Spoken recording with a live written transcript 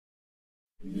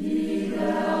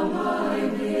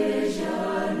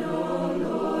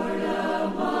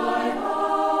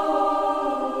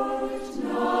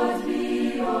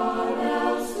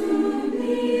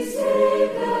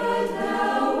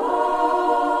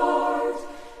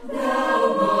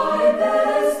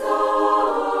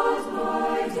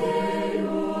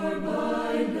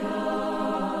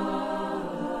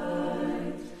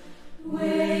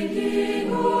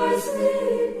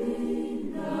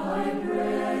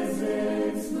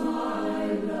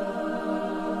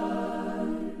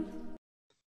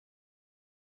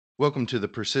Welcome to the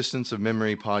Persistence of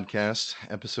Memory podcast,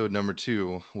 episode number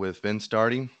 2 with Vince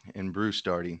Darty and Bruce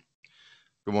Darty.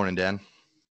 Good morning, Dan.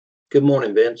 Good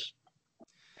morning, Vince.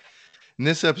 In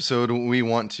this episode, we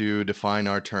want to define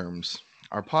our terms.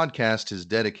 Our podcast is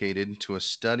dedicated to a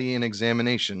study and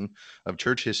examination of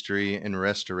church history and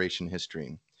restoration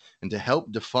history. And to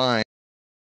help define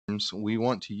terms, we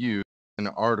want to use an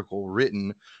article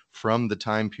written from the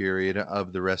time period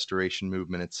of the restoration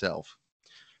movement itself.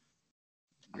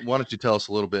 Why don't you tell us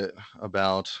a little bit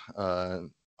about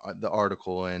the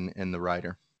article and the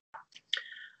writer?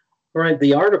 All right,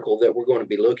 the article that we're going to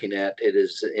be looking at, it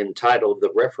is entitled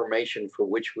 "The Reformation for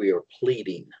Which We Are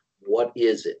Pleading. What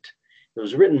is it?" It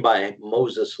was written by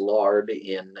Moses Lard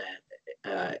in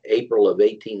April of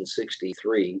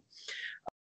 1863.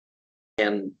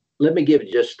 And let me give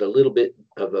just a little bit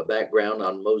of a background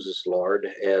on Moses Lard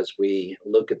as we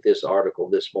look at this article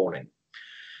this morning.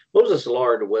 Moses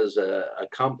Lard was a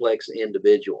complex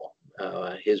individual.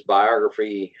 His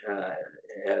biography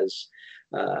has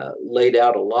laid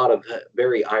out a lot of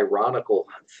very ironical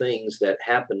things that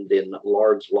happened in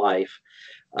Lard's life.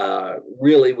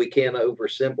 Really, we can't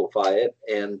oversimplify it.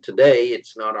 And today,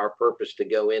 it's not our purpose to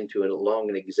go into a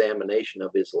long examination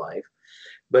of his life,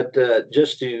 but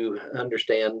just to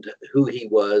understand who he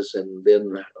was. And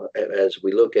then as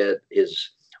we look at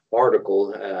his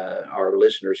article, our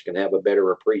listeners can have a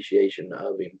better appreciation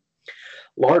of him.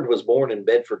 Lard was born in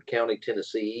Bedford County,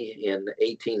 Tennessee in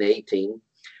 1818.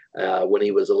 When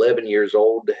he was 11 years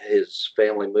old, his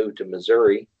family moved to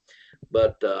Missouri,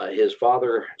 but his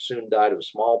father soon died of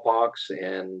smallpox,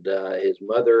 and his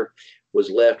mother was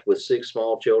left with 6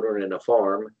 small children and a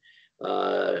farm.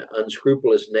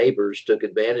 Unscrupulous neighbors took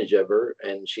advantage of her,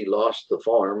 and she lost the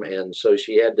farm, and so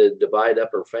she had to divide up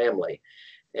her family.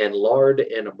 And Lard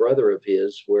and a brother of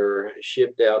his were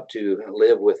shipped out to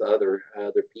live with other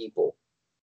people.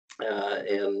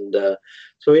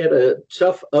 So he had a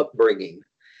tough upbringing.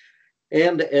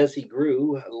 And as he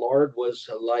grew, Lard was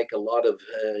like a lot of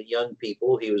young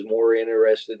people. He was more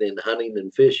interested in hunting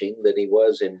and fishing than he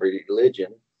was in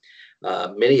religion.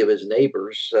 Many of his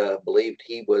neighbors believed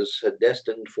he was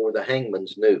destined for the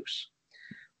hangman's noose.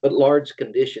 But Lard's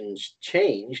conditions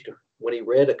changed when he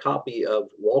read a copy of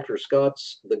Walter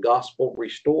Scott's The Gospel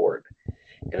Restored.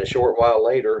 And a short while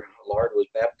later, Lard was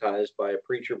baptized by a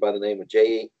preacher by the name of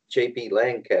J.P.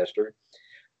 Lancaster,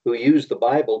 who used the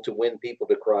Bible to win people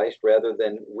to Christ rather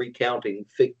than recounting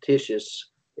fictitious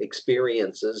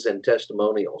experiences and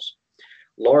testimonials.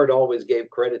 Lard always gave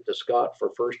credit to Scott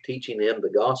for first teaching him the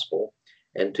gospel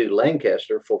and to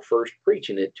Lancaster for first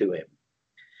preaching it to him.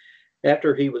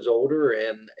 After he was older,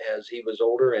 and as he was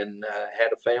older and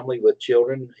had a family with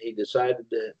children, he decided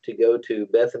to go to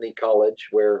Bethany College,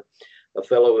 where a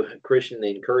fellow Christian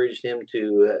encouraged him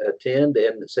to attend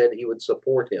and said he would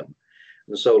support him.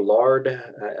 And so Lard,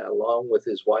 along with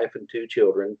his wife and 2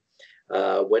 children,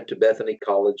 went to Bethany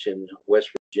College in West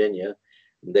Virginia.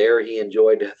 There he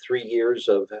enjoyed 3 years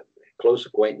of close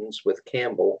acquaintance with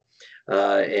Campbell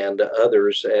and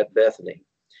others at Bethany.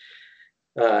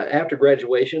 After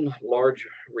graduation, Lard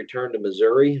returned to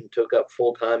Missouri and took up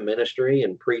full-time ministry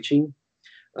and preaching.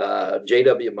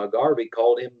 J.W. McGarvey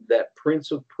called him that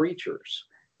Prince of Preachers,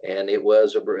 and it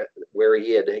was where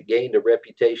he had gained a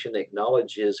reputation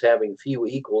acknowledged as having few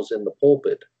equals in the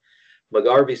pulpit.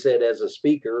 McGarvey said, as a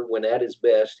speaker, when at his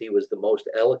best, he was the most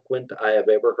eloquent I have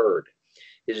ever heard.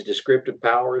 His descriptive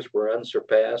powers were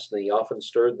unsurpassed, and he often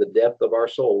stirred the depth of our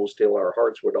souls till our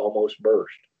hearts would almost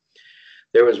burst.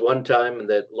 There was one time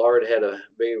that Lard had a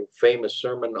very famous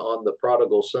sermon on the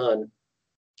prodigal son,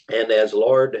 and as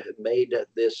Lard made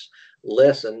this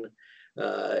lesson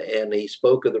and he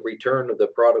spoke of the return of the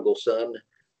prodigal son,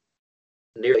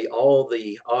 nearly all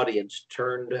the audience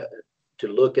turned to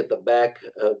look at the back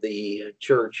of the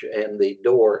church and the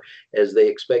door as they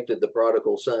expected the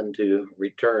prodigal son to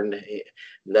return.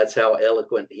 That's how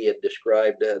eloquent he had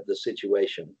described the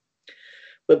situation.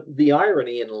 But the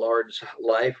irony in Lard's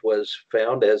life was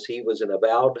found as he was an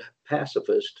avowed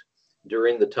pacifist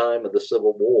during the time of the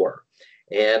Civil War.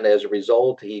 And as a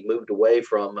result, he moved away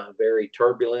from a very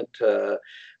turbulent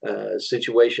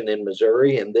situation in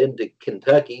Missouri and then to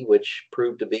Kentucky, which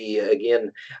proved to be,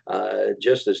 again,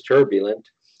 just as turbulent.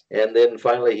 And then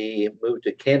finally, he moved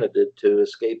to Canada to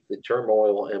escape the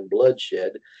turmoil and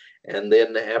bloodshed. And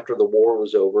then after the war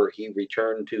was over, he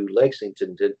returned to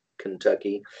Lexington,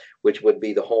 Kentucky, which would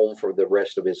be the home for the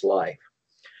rest of his life.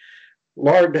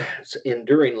 Lard's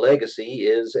enduring legacy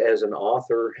is as an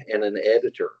author and an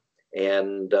editor.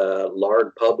 And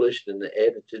Lard published and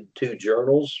edited two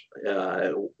journals,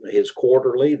 his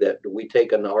quarterly that we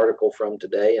take an article from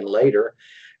today, and later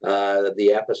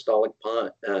the Apostolic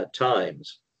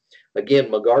Times.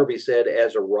 Again, McGarvey said,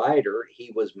 as a writer,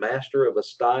 he was master of a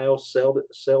style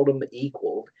seldom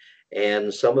equaled,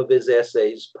 and some of his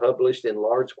essays published in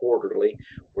Lard's Quarterly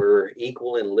were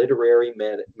equal in literary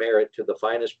merit to the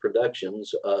finest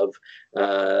productions of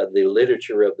the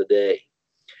literature of the day.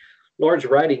 Lard's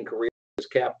writing career was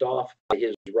capped off by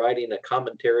his writing a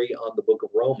commentary on the book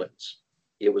of Romans.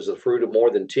 It was the fruit of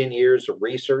more than 10 years of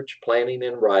research, planning,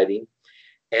 and writing,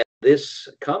 and this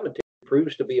commentary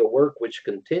proves to be a work which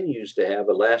continues to have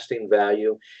a lasting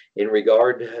value in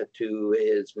regard to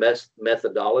his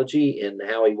methodology and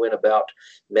how he went about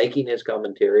making his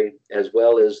commentary, as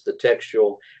well as the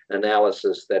textual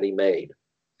analysis that he made.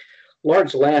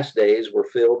 Lard's last days were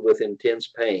filled with intense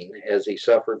pain as he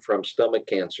suffered from stomach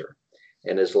cancer,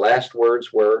 and his last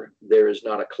words were, "There is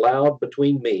not a cloud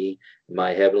between me and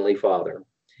my heavenly Father."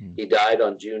 He died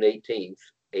on June 18th,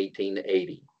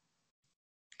 1880.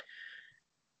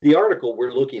 The article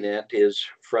we're looking at is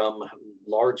from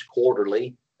Lard's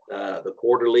Quarterly. The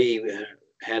Quarterly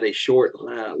had a short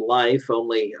life,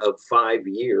 only of 5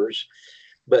 years,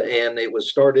 and it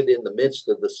was started in the midst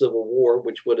of the Civil War,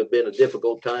 which would have been a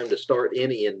difficult time to start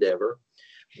any endeavor.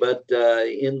 But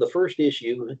in the first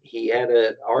issue, he had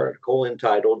an article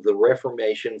entitled "The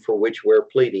Reformation for Which We're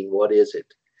Pleading, What Is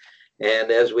It?" And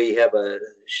as we have a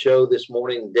show this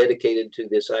morning dedicated to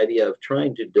this idea of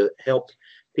trying to help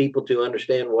people to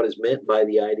understand what is meant by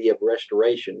the idea of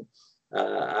restoration,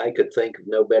 I could think of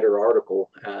no better article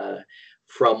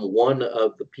from one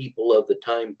of the people of the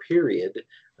time period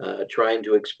trying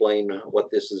to explain what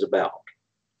this is about.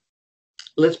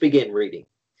 Let's begin reading.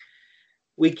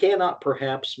 We cannot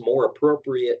perhaps more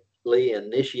appropriately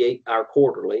initiate our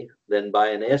quarterly than by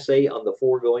an essay on the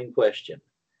foregoing question.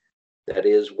 That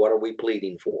is, what are we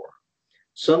pleading for?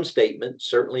 Some statement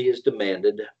certainly is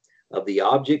demanded of the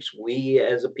objects we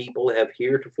as a people have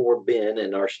heretofore been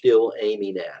and are still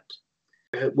aiming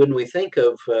at. When we think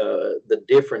of the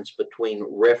difference between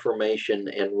Reformation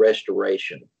and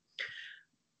Restoration,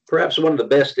 perhaps one of the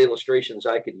best illustrations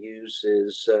I could use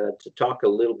is to talk a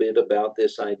little bit about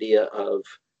this idea of,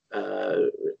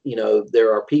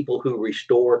 there are people who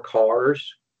restore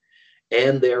cars,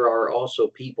 and there are also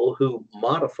people who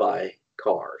modify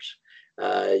cars.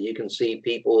 You can see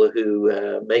people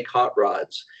who make hot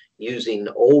rods using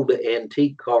old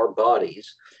antique car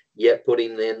bodies, yet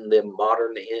putting in the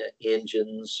modern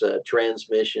engines,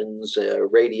 transmissions,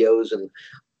 radios, and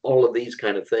all of these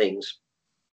kind of things,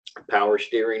 power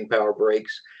steering, power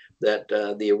brakes, that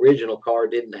the original car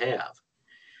didn't have.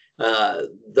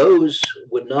 Those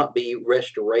would not be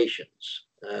restorations.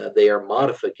 They are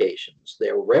modifications.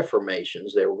 They're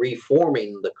reformations. They're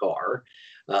reforming the car,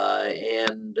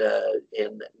 and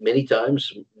many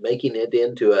times making it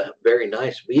into a very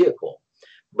nice vehicle.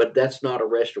 But that's not a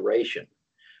restoration.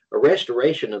 A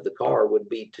restoration of the car would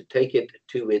be to take it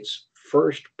to its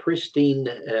first pristine,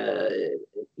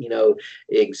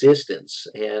 existence.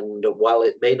 And while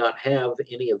it may not have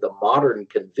any of the modern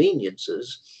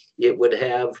conveniences, it would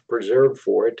have preserved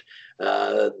for it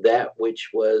that which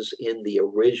was in the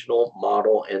original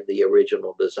model and the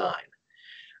original design.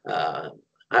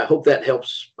 I hope that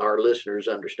helps our listeners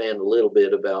understand a little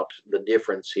bit about the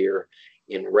difference here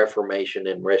in Reformation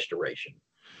and Restoration.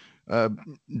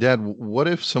 Dad, what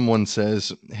if someone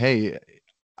says, "Hey,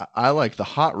 I like the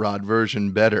hot rod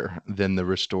version better than the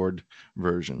restored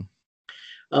version"?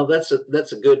 That's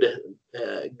a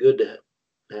good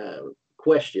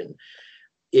question.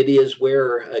 It is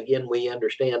where, again, we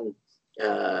understand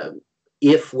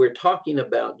if we're talking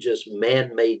about just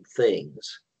man-made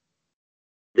things,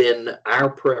 then our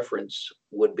preference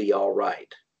would be all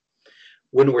right.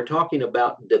 When we're talking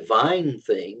about divine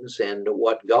things and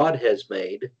what God has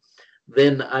made,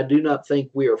 then I do not think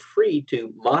we are free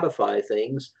to modify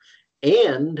things.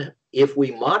 And if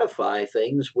we modify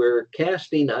things, we're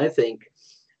casting, I think,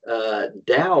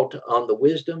 doubt on the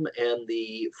wisdom and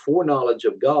the foreknowledge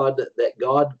of God, that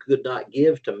God could not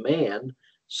give to man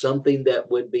something that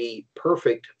would be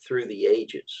perfect through the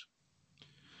ages.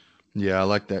 Yeah, I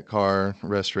like that car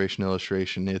restoration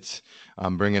illustration.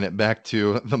 I'm bringing it back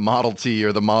to the Model T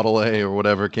or the Model A or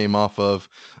whatever came off of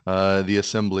the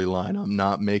assembly line. I'm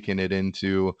not making it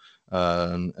into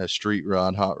a street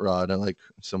rod, hot rod, like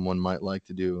someone might like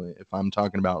to do. If I'm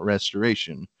talking about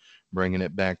restoration, bringing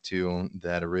it back to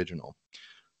that original.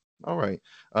 All right.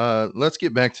 Let's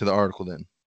get back to the article then.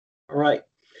 All right.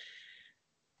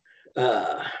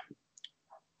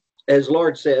 As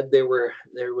Lard said, there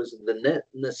was the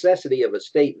necessity of a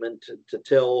statement to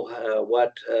tell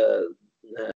what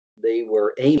they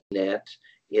were aiming at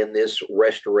in this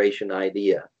restoration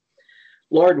idea.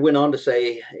 Lard went on to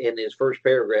say in his first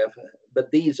paragraph,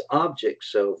 but these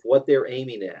objects of what they're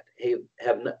aiming at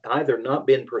have either not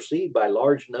been perceived by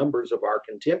large numbers of our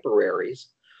contemporaries,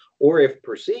 or if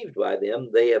perceived by them,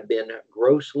 they have been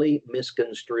grossly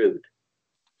misconstrued.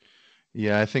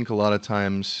 Yeah, I think a lot of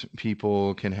times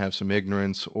people can have some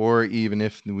ignorance, or even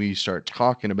if we start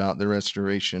talking about the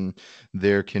restoration,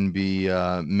 there can be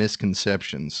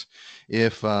misconceptions.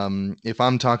 If I'm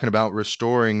talking about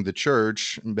restoring the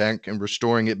church back and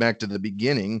restoring it back to the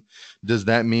beginning, does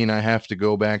that mean I have to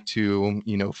go back to,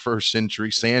 first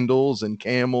century sandals and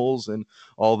camels and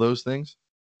all those things?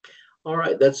 All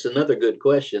right, that's another good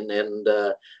question. And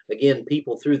again,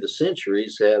 people through the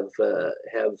centuries have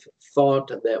thought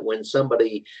that when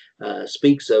somebody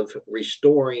speaks of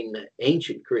restoring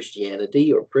ancient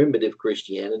Christianity or primitive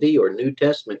Christianity or New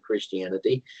Testament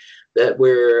Christianity, that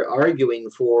we're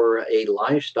arguing for a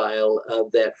lifestyle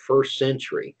of that first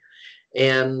century.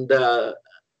 And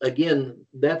again,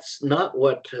 that's not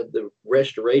what the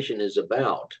restoration is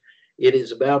about. It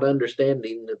is about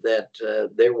understanding that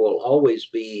there will always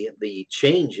be the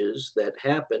changes that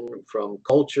happen from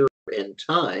culture and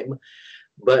time.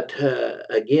 But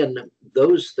again,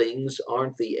 those things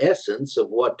aren't the essence of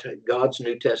what God's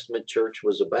New Testament church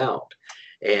was about.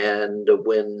 And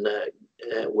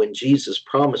when Jesus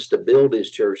promised to build his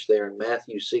church there in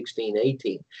Matthew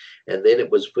 16:18, and then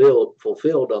it was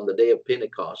fulfilled on the day of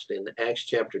Pentecost in Acts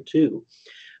chapter 2,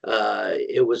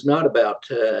 it was not about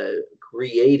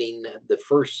creating the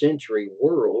first century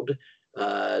world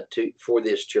for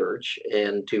this church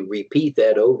and to repeat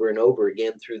that over and over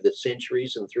again through the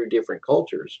centuries and through different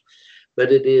cultures, but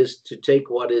it is to take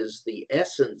what is the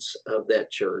essence of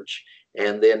that church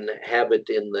and then have it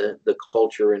in the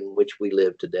culture in which we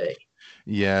live today.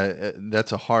 Yeah,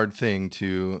 that's a hard thing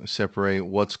to separate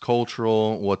what's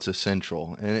cultural, what's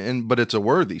essential, and but it's a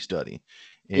worthy study,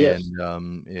 Yes,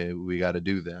 and we got to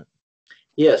do that.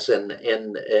 yes, and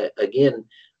again,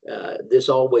 this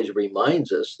always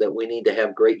reminds us that we need to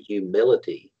have great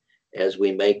humility as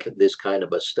we make this kind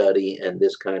of a study and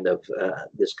this kind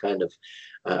of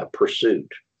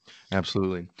pursuit.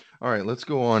 Absolutely. All right, let's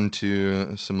go on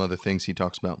to some other things he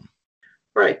talks about.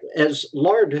 Right. As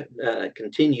Lard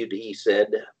continued, he said,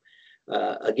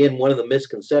 again, one of the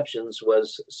misconceptions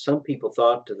was some people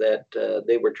thought that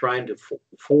they were trying to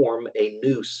form a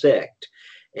new sect.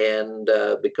 And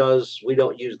because we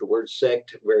don't use the word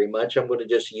sect very much, I'm going to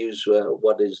just use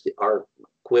what is our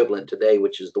equivalent today,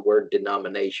 which is the word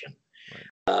denomination.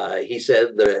 Right. He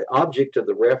said the object of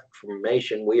the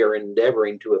Reformation we are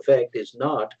endeavoring to effect is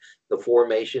not the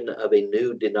formation of a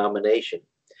new denomination.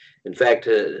 In fact,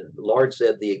 Lard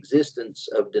said the existence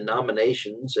of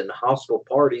denominations and hostile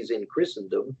parties in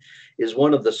Christendom is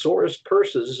one of the sorest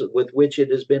curses with which it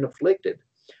has been afflicted.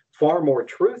 Far more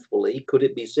truthfully, could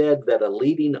it be said that a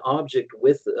leading object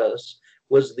with us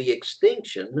was the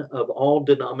extinction of all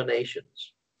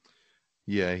denominations.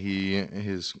 Yeah, he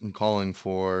is calling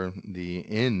for the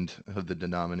end of the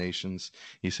denominations.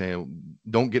 He's saying,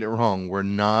 don't get it wrong. We're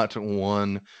not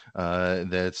one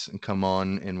that's come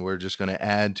on and we're just going to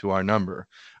add to our number.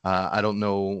 I don't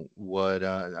know what,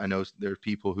 I know there are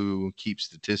people who keep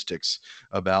statistics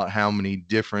about how many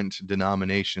different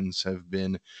denominations have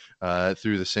been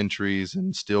through the centuries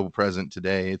and still present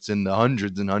today. It's in the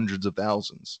hundreds and hundreds of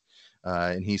thousands.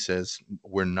 And he says,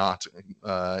 we're not,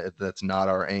 that's not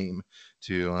our aim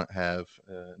to have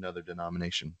another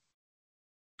denomination.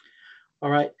 All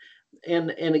right.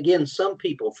 And again, some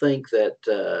people think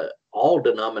that all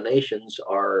denominations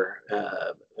are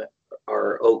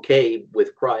okay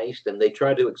with Christ, and they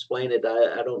try to explain it.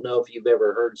 I don't know if you've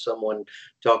ever heard someone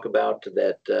talk about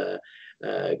that.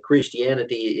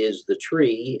 Christianity is the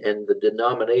tree, and the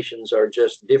denominations are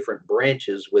just different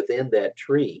branches within that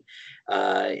tree.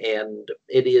 And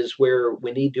it is where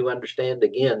we need to understand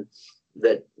again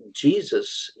that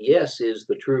Jesus, yes, is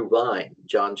the true vine,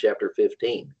 John chapter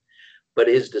 15, but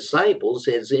his disciples,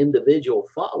 his individual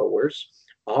followers,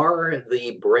 are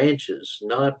the branches,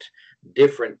 not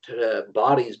different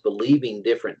bodies believing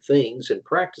different things and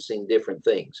practicing different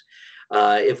things.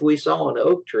 If we saw an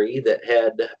oak tree that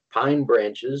had pine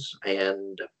branches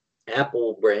and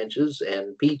apple branches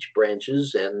and peach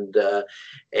branches and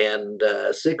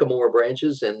sycamore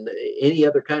branches and any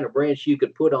other kind of branch you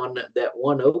could put on that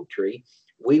one oak tree,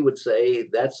 we would say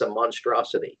that's a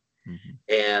monstrosity. Mm-hmm.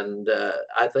 And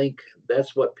I think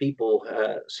that's what people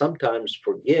sometimes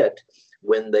forget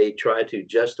when they try to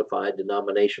justify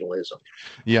denominationalism.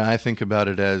 Yeah, I think about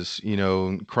it as,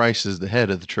 Christ is the head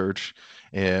of the church.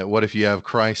 What if you have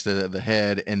Christ at the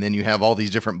head, and then you have all these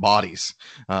different bodies?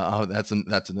 That's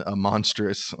a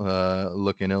monstrous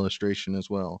looking illustration as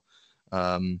well.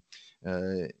 Um,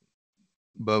 uh,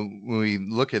 but when we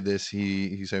look at this,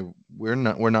 he said we're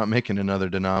not making another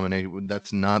denomination.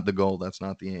 That's not the goal. That's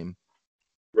not the aim.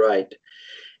 Right.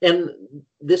 And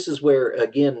this is where,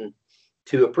 again,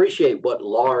 to appreciate what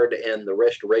Lard and the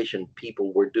Restoration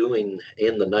people were doing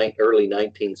in the early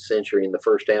 19th century, in the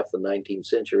first half of the 19th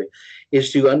century,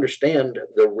 is to understand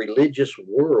the religious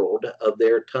world of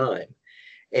their time.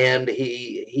 And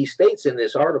he states in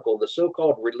this article, the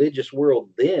so-called religious world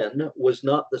then was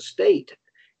not the state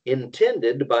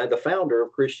intended by the founder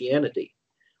of Christianity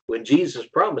when Jesus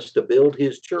promised to build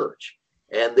his church.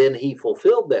 And then he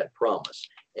fulfilled that promise.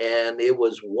 And it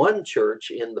was one church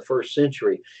in the first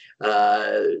century.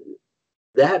 That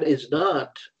is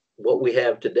not what we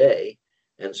have today.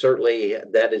 And certainly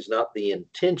that is not the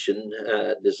intention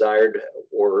desired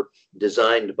or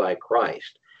designed by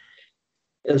Christ.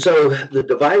 And so the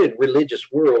divided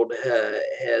religious world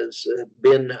has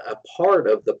been a part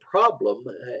of the problem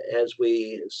as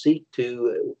we seek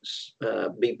to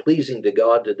be pleasing to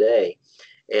God today.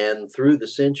 And through the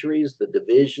centuries, the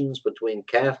divisions between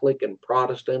Catholic and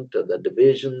Protestant, the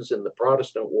divisions in the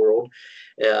Protestant world,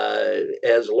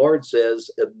 as Lard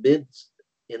says,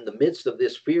 in the midst of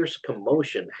this fierce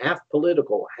commotion, half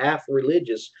political, half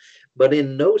religious, but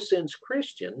in no sense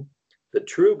Christian, the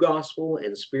true gospel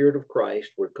and spirit of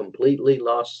Christ were completely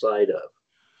lost sight of.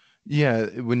 Yeah,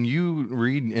 when you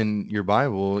read in your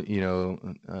Bible,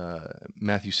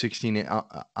 Matthew 16,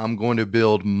 I'm going to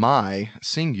build my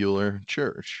singular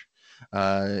church.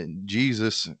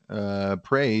 Jesus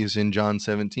prays in John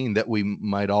 17 that we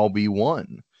might all be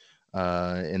one.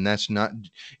 And that's not,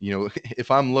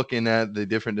 if I'm looking at the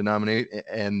different denominations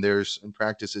and there's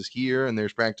practices here and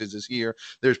there's practices here,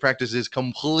 there's practices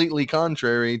completely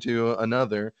contrary to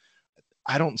another,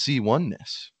 I don't see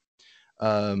oneness.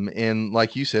 And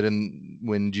like you said, and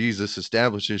when Jesus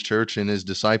established his church and his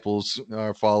disciples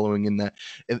are following in that,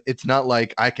 it's not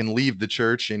like I can leave the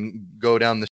church and go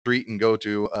down the street and go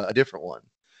to a different one.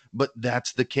 But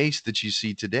that's the case that you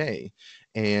see today.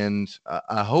 And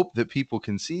I hope that people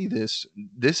can see this.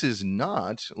 This is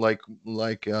not like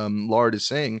Lard is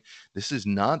saying, this is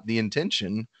not the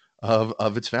intention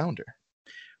of its founder.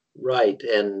 Right.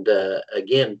 And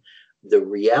again, the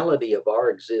reality of our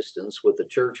existence with the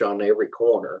church on every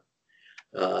corner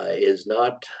is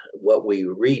not what we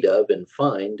read of and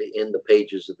find in the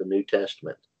pages of the New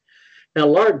Testament. Now,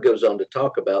 Lard goes on to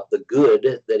talk about the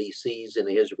good that he sees in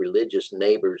his religious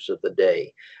neighbors of the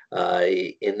day.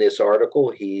 In this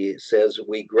article, he says,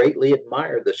 we greatly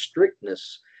admire the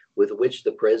strictness with which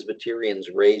the Presbyterians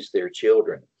raised their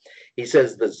children. He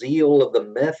says the zeal of the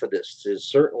Methodists is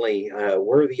certainly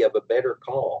worthy of a better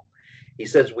call. He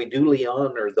says we duly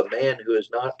honor the man who is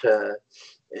not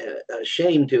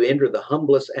ashamed to enter the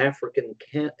humblest African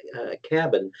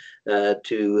cabin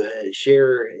to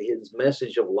share his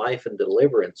message of life and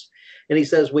deliverance. And he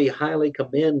says, we highly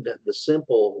commend the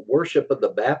simple worship of the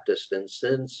Baptist and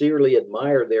sincerely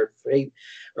admire their faith,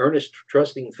 earnest,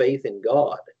 trusting faith in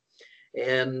God.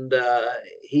 And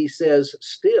he says,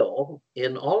 still,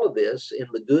 in all of this, in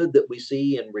the good that we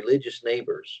see in religious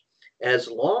neighbors, as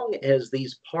long as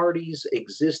these parties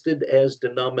existed as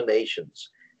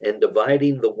denominations and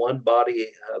dividing the one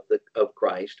body of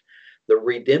Christ, the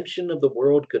redemption of the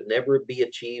world could never be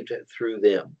achieved through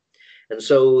them. And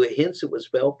so, hence, it was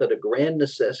felt that a grand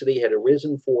necessity had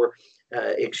arisen for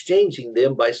exchanging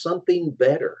them by something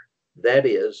better, that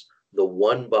is, the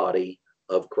one body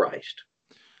of Christ.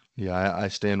 Yeah, I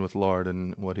stand with Lard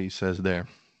and what he says there.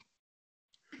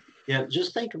 Yeah,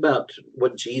 just think about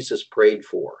what Jesus prayed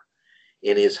for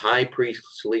in his high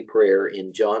priestly prayer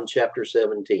in John chapter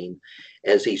 17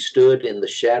 as he stood in the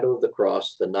shadow of the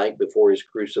cross the night before his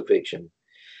crucifixion,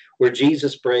 where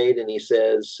Jesus prayed and he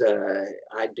says,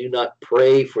 I do not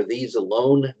pray for these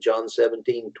alone, John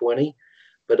 17:20,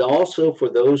 but also for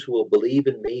those who will believe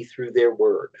in me through their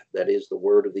word, that is the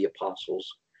word of the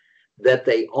apostles, that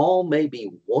they all may be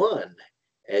one,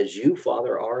 as you,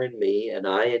 Father, are in me and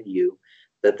I in you,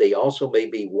 that they also may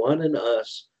be one in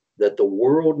us, that the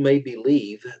world may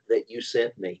believe that you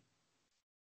sent me.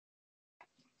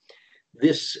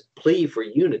 This plea for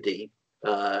unity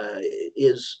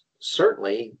is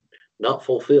certainly not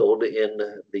fulfilled in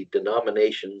the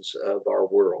denominations of our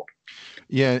world.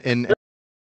 Yeah, and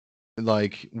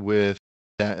like with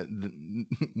that,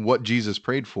 what Jesus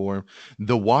prayed for,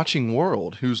 the watching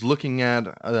world who's looking at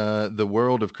the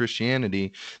world of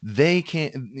Christianity, they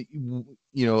can't.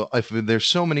 if there's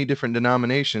so many different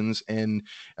denominations and,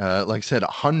 like I said,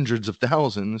 hundreds of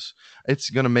thousands, it's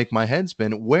going to make my head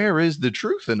spin. Where is the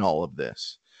truth in all of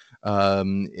this?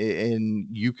 And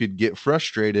you could get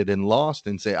frustrated and lost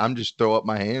and say, I'm just throw up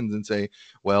my hands and say,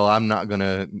 well, I'm not going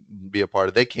to be a part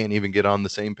of it. They can't even get on the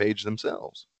same page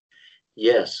themselves.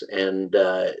 Yes, and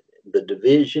the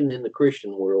division in the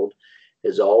Christian world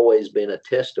has always been a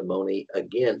testimony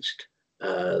against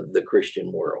the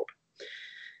Christian world.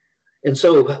 And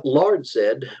so Lard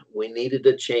said we needed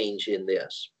a change in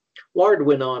this. Lard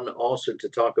went on also to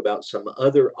talk about some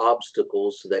other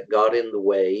obstacles that got in the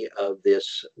way of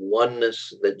this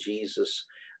oneness that Jesus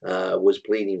was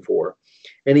pleading for.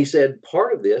 And he said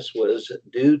part of this was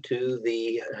due to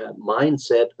the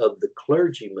mindset of the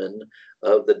clergymen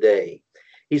of the day.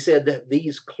 He said that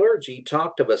these clergy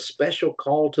talked of a special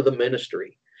call to the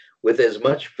ministry with as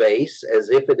much faith as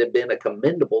if it had been a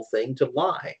commendable thing to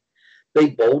lie. They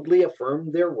boldly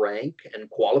affirmed their rank and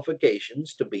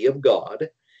qualifications to be of God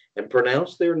and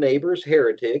pronounced their neighbors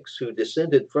heretics who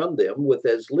descended from them with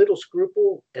as little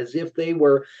scruple as if they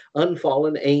were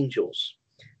unfallen angels.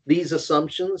 These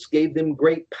assumptions gave them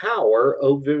great power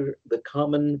over the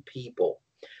common people.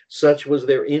 Such was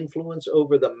their influence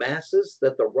over the masses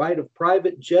that the right of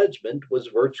private judgment was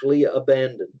virtually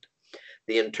abandoned.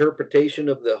 The interpretation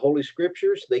of the Holy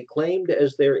Scriptures they claimed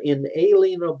as their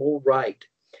inalienable right,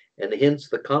 and hence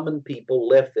the common people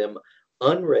left them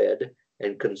unread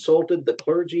and consulted the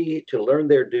clergy to learn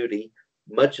their duty,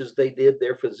 much as they did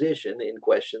their physician in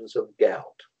questions of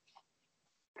gout.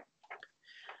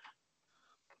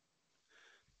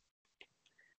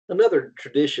 Another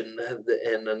tradition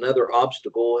and another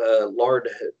obstacle Lard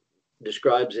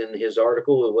describes in his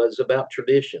article was about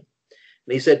tradition.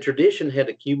 And he said tradition had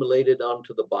accumulated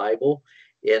onto the Bible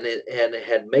and it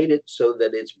had made it so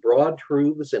that its broad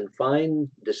truths and fine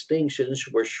distinctions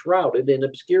were shrouded in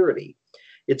obscurity.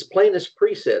 Its plainest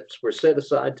precepts were set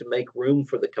aside to make room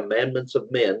for the commandments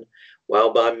of men,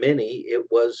 while by many it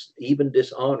was even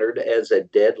dishonored as a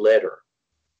dead letter.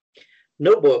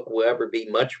 No book will ever be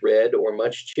much read or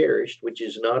much cherished which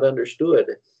is not understood,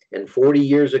 and 40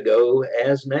 years ago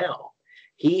as now.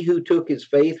 He who took his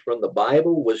faith from the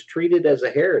Bible was treated as a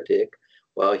heretic,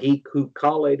 while he who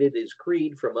collated his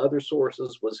creed from other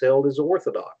sources was held as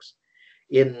orthodox.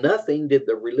 In nothing did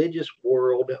the religious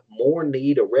world more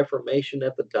need a reformation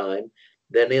at the time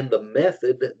than in the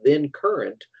method then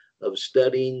current of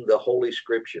studying the Holy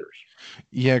Scriptures.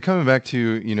 Yeah, coming back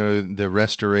to, the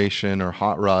restoration or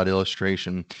hot rod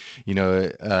illustration,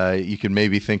 you could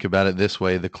maybe think about it this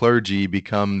way. The clergy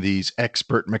become these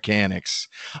expert mechanics.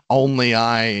 Only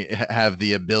I have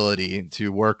the ability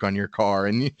to work on your car.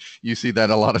 And you see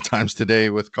that a lot of times today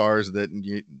with cars that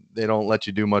they don't let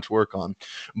you do much work on.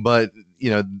 But,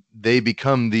 they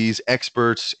become these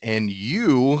experts, and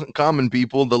you, common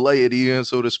people, the laity,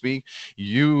 so to speak,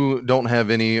 you don't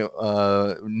have any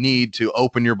need to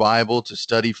open your Bible to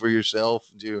study for yourself,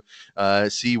 to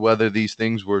see whether these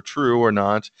things were true or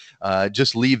not.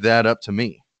 Just leave that up to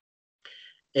me.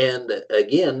 And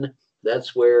again,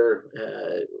 that's where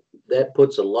that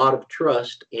puts a lot of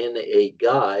trust in a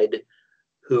guide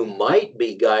who might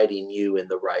be guiding you in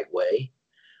the right way,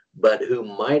 but who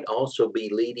might also be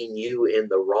leading you in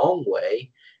the wrong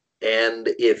way. And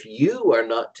if you are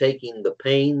not taking the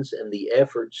pains and the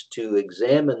efforts to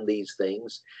examine these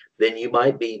things, then you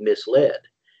might be misled.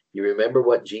 You remember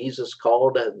what Jesus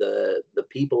called the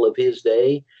people of his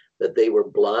day, that they were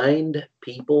blind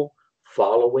people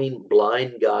following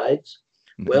blind guides.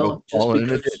 Both Well, falling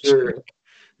in a ditch.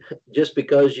 just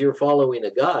because you're following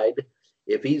a guide,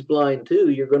 if he's blind too,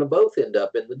 you're going to both end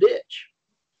up in the ditch.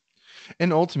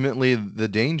 And ultimately, the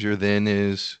danger then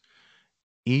is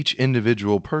each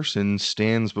individual person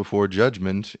stands before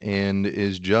judgment and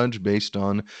is judged based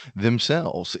on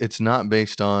themselves. It's not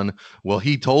based on, well,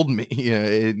 he told me.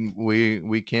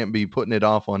 We can't be putting it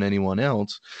off on anyone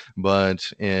else.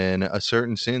 But in a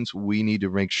certain sense, we need to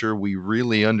make sure we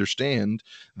really understand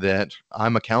that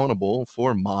I'm accountable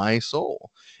for my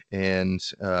soul. And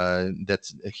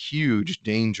that's a huge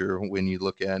danger when you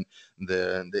look at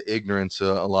the ignorance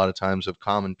a lot of times of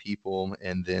common people,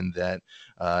 and then that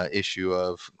issue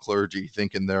of clergy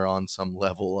thinking they're on some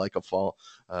level like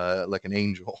like an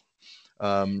angel.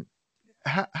 Um,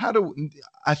 how do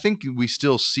I think we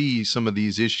still see some of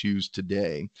these issues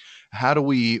today? How do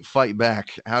we fight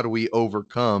back? How do we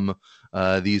overcome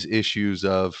these issues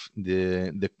of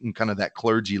the kind of that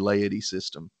clergy laity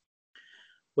system?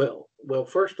 Well,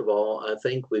 first of all, I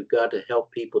think we've got to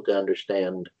help people to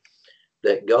understand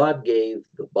that God gave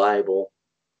the Bible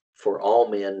for all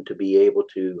men to be able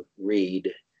to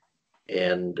read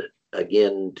and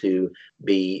again to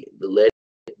be led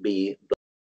be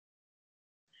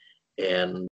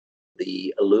and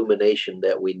the illumination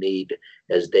that we need,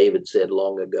 as David said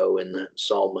long ago in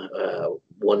Psalm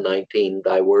 119,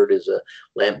 thy word is a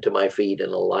lamp to my feet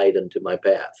and a light unto my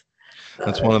path.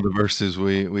 That's one of the verses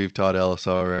we've taught Ellis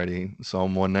already.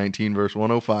 Psalm 119, verse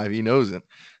 105. He knows it.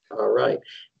 All right.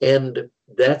 And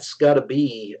that's got to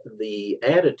be the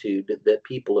attitude that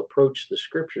people approach the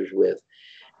scriptures with.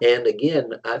 And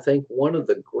again, I think one of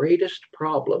the greatest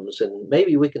problems, and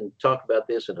maybe we can talk about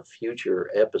this in a future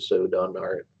episode on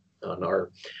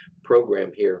our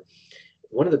program here.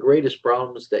 One of the greatest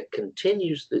problems that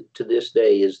continues to this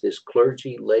day is this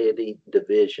clergy laity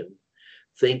division,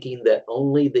 thinking that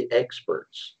only the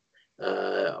experts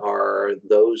are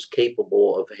those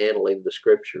capable of handling the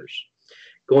scriptures.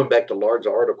 Going back to Lard's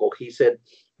article, he said,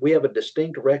 we have a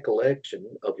distinct recollection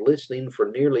of listening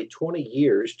for nearly 20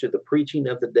 years to the preaching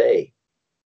of the day.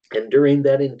 And during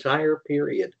that entire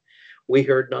period, we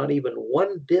heard not even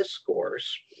one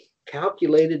discourse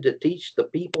calculated to teach the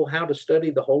people how to study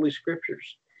the Holy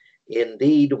Scriptures.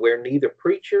 Indeed, where neither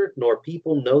preacher nor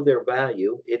people know their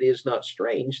value, it is not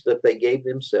strange that they gave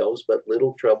themselves but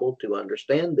little trouble to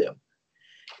understand them.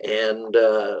 And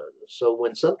so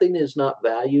when something is not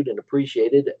valued and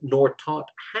appreciated, nor taught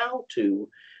how to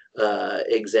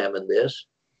examine this,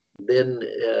 then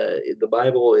the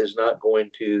Bible is not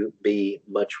going to be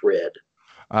much read.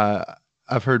 Uh,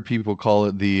 I've heard people call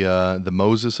it the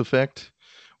Moses effect,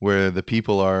 where the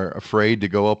people are afraid to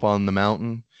go up on the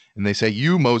mountain, and they say,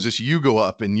 "You Moses, you go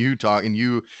up and you talk and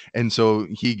you," and so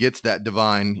he gets that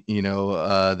divine,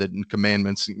 the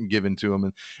commandments given to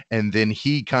him, and then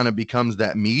he kind of becomes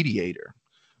that mediator.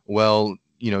 Well,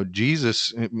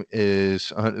 Jesus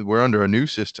is, we're under a new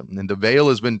system and the veil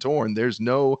has been torn. There's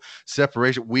no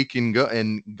separation. We can go,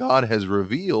 and God has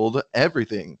revealed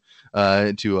everything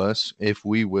to us if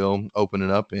we will open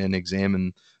it up and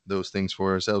examine those things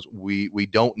for ourselves. We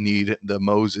don't need the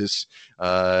Moses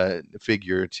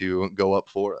figure to go up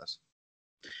for us.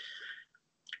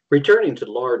 Returning to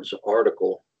Lard's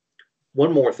article,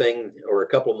 one more thing, or a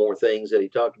couple more things that he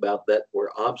talked about that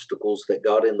were obstacles that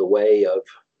got in the way of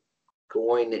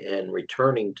going and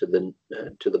returning to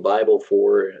the Bible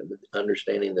for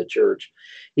understanding the church.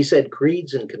 He said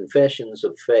creeds and confessions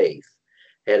of faith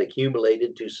had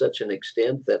accumulated to such an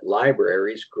extent that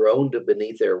libraries groaned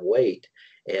beneath their weight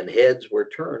and heads were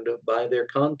turned by their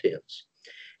contents.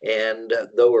 And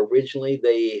though originally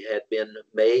they had been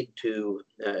made to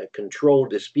control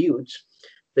disputes,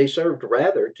 they served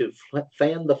rather to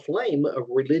fan the flame of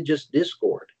religious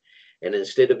discord. And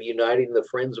instead of uniting the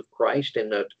friends of Christ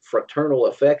in a fraternal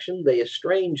affection, they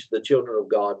estranged the children of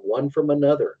God one from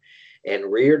another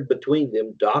and reared between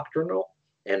them doctrinal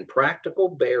and practical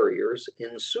barriers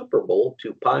insuperable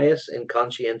to pious and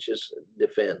conscientious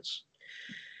defense.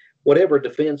 Whatever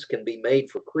defense can be made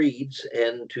for creeds,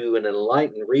 and to an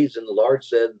enlightened reason, Lard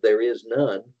said there is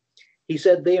none. He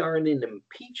said they are an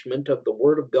impeachment of the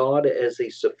Word of God as a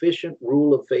sufficient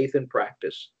rule of faith and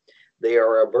practice. They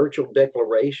are a virtual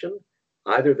declaration,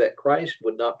 either that Christ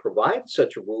would not provide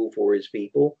such a rule for his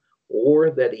people, or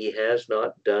that he has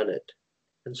not done it.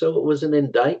 And so it was an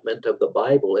indictment of the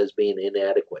Bible as being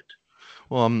inadequate.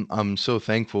 Well, I'm so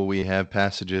thankful we have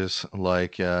passages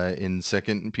like in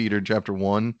Second Peter chapter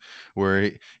 1,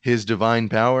 where His divine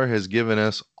power has given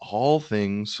us all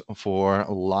things for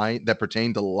life that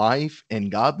pertain to life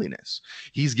and godliness.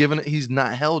 He's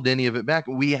not held any of it back.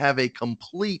 We have a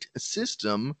complete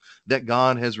system that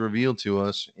God has revealed to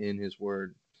us in His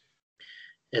Word.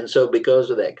 And so, because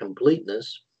of that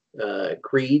completeness,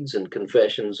 creeds and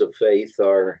confessions of faith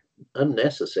are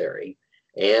unnecessary,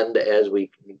 and as we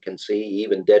can see,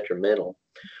 even detrimental.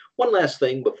 One last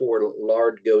thing before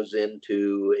Lard goes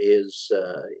into his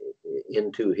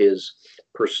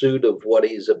pursuit of what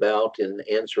he's about in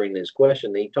answering his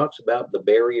question. He talks about the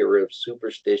barrier of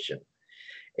superstition,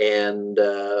 and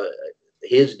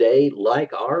his day,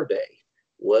 like our day,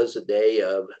 was a day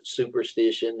of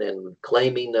superstition and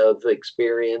claiming of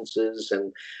experiences,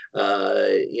 and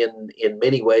in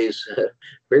many ways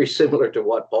very similar to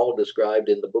what Paul described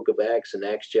in the book of Acts, in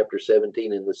Acts chapter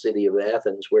 17, in the city of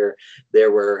Athens, where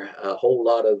there were a whole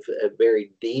lot of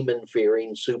very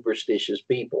demon-fearing, superstitious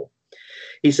people.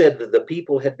 He said that the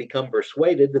people had become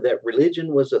persuaded that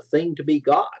religion was a thing to be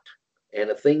got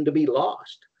and a thing to be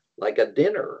lost, like a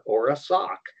dinner or a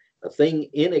sock, a thing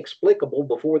inexplicable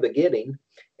before the getting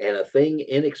and a thing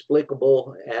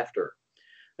inexplicable after.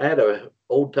 I had an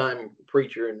old time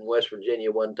preacher in West Virginia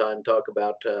one time talk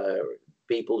about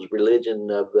people's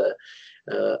religion of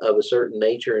a certain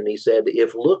nature, and he said,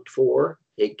 "If looked for,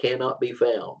 it cannot be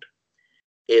found.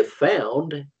 If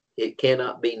found, it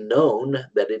cannot be known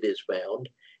that it is found,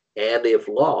 and if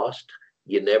lost,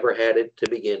 you never had it to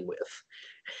begin with.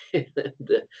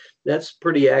 That's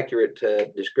pretty accurate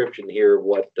description here of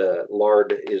what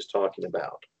Lard is talking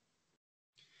about.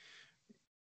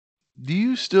 Do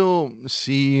you still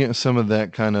see some of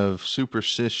that kind of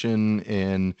superstition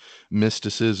and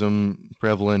mysticism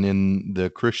prevalent in the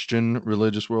Christian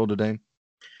religious world today?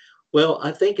 Well,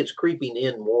 I think it's creeping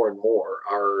in more and more.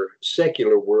 Our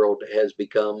secular world has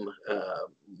become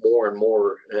more and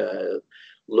more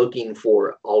looking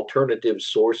for alternative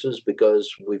sources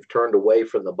because we've turned away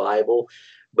from the Bible.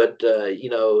 But,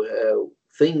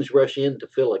 things rush in to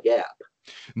fill a gap.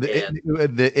 And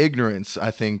The ignorance,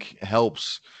 I think,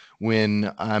 helps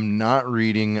when I'm not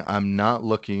reading, I'm not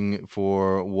looking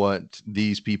for what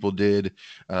these people did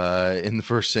in the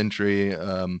first century.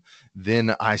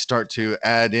 Then I start to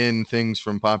add in things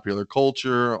from popular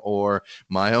culture or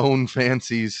my own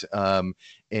fancies.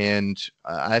 And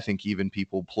I think even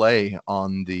people play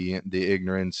on the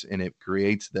ignorance, and it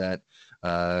creates that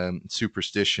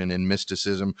superstition and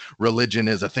mysticism. Religion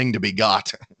is a thing to be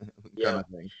got, kind yeah, of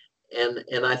thing.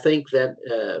 and I think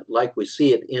that like we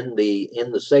see it in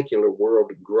the secular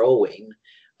world growing,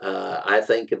 I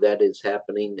think that is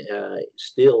happening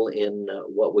still in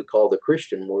what we call the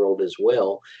Christian world as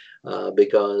well,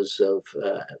 because of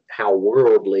how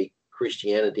worldly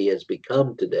Christianity has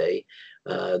become today.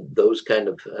 Those kind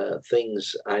of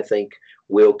things, I think,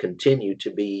 will continue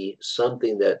to be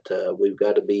something that we've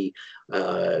got to be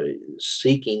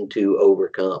seeking to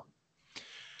overcome.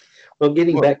 Well,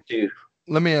 getting Well, back to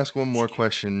let me ask one more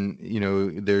question.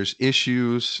 There's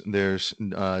issues, there's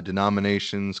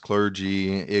denominations,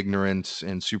 clergy, ignorance,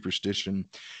 and superstition.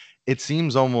 It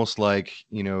seems almost like,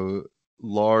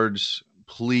 Lard's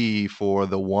plea for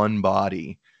the one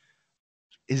body.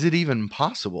 Is it even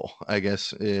possible? I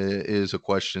guess is a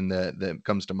question that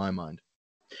comes to my mind.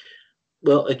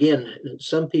 Well, again,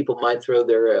 some people might throw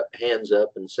their hands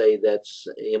up and say that's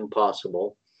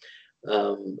impossible.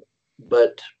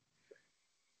 But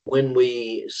when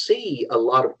we see a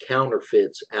lot of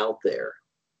counterfeits out there,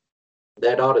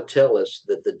 that ought to tell us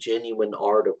that the genuine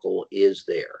article is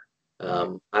there.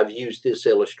 Right. I've used this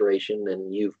illustration,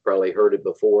 and you've probably heard it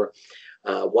before.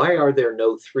 Why are there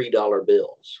no $3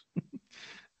 bills?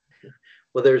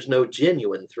 Well, there's no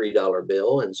genuine $3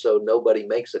 bill, and so nobody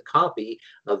makes a copy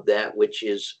of that which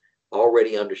is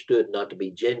already understood not to be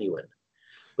genuine.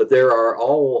 But there are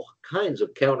all kinds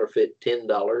of counterfeit $10,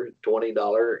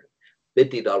 $20,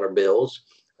 $50 bills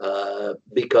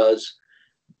because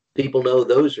people know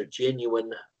those are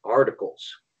genuine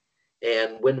articles.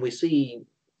 And when we see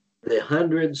the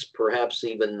hundreds, perhaps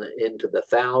even into the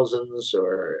thousands,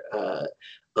 or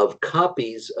of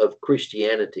copies of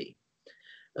Christianity,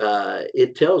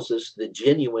 it tells us the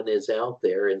genuine is out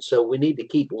there. And so we need to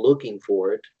keep looking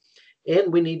for it.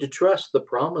 And we need to trust the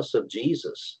promise of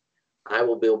Jesus. I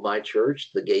will build my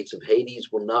church. The gates of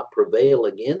Hades will not prevail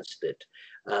against it.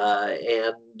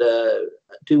 And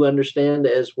to understand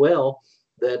as well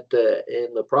that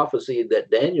in the prophecy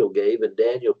that Daniel gave in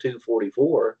Daniel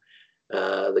 2:44,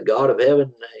 the God of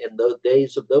heaven in those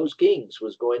days of those kings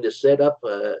was going to set up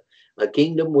a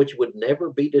kingdom which would never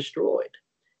be destroyed.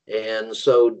 And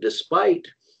so, despite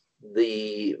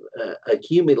the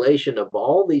accumulation of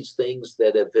all these things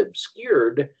that have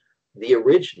obscured the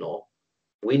original,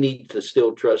 we need to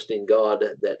still trust in God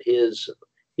that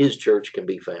His church can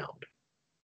be found.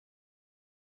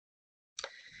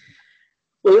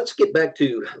 Well, let's get back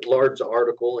to Lard's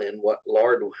article and what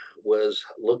Lard was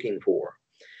looking for.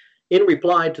 In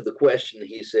reply to the question,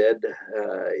 he said,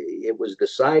 it was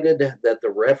decided that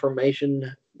the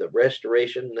restoration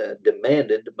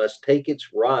demanded must take its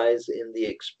rise in the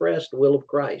expressed will of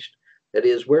Christ. That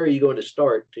is, where are you going to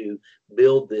start to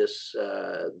build this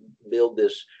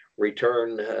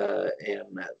return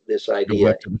and this Go idea?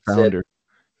 back to the He said, founder.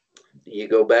 you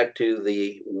go back to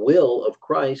the will of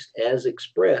Christ as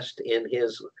expressed in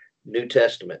his New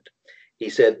Testament. He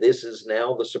said, this is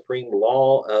now the supreme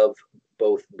law of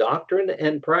both doctrine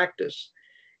and practice.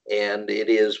 And it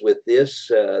is with this,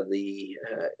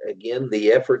 again,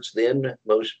 the efforts then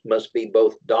must be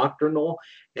both doctrinal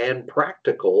and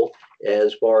practical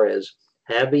as far as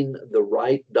having the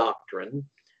right doctrine,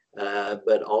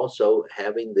 but also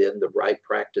having then the right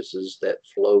practices that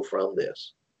flow from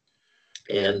this.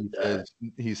 Yeah, And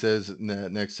he says in the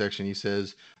next section, he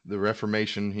says the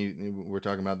Reformation, we're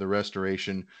talking about the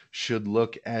restoration, should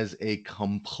look as a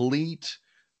complete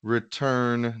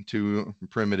return to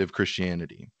primitive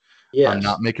Christianity. I'm yes,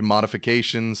 not making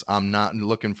modifications. I'm not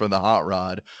looking for the hot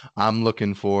rod. I'm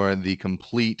looking for the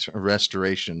complete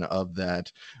restoration of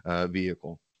that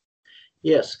vehicle.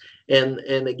 Yes, and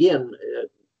again,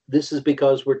 this is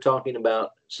because we're talking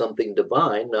about something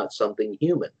divine, not something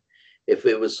human. If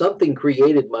it was something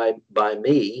created by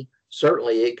me,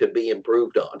 certainly it could be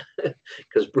improved on,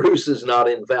 because Bruce is not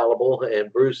infallible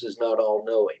and Bruce is not all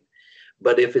knowing.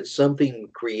 But if it's something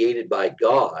created by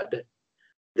God,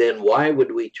 then why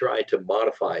would we try to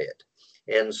modify it?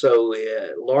 And so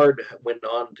Lard went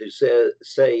on to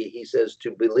say, he says,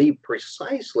 to believe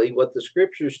precisely what the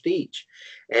scriptures teach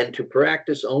and to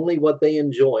practice only what they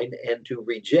enjoin and to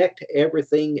reject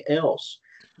everything else.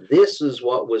 This is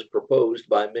what was proposed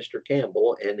by Mr.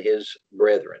 Campbell and his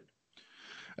brethren.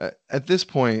 At this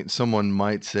point, someone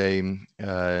might say,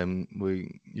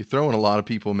 you're throwing a lot of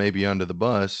people maybe under the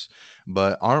bus,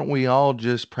 but aren't we all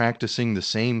just practicing the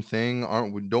same thing?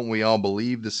 Don't we all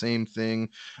believe the same thing?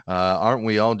 Aren't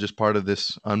we all just part of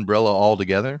this umbrella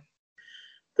altogether?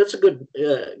 That's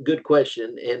a good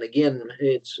question, and again,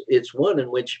 it's one in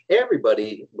which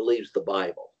everybody believes the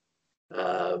Bible.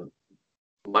 Um,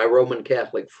 my Roman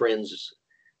Catholic friends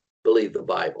believe the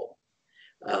Bible.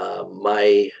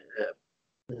 My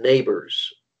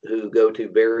neighbors who go to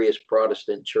various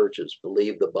Protestant churches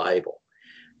believe the Bible.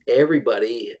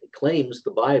 Everybody claims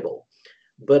the Bible.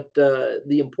 But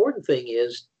the important thing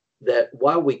is that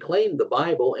while we claim the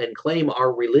Bible and claim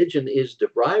our religion is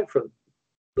derived from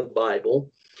the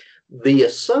Bible, the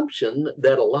assumption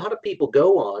that a lot of people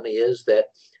go on is that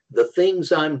the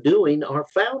things I'm doing are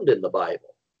found in the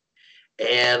Bible.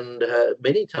 And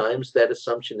many times that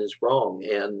assumption is wrong.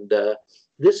 And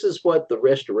this is what the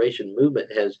Restoration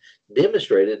movement has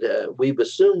demonstrated. We've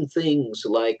assumed things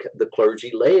like the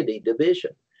clergy laity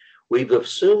division. We've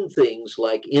assumed things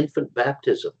like infant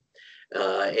baptism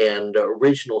and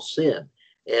original sin.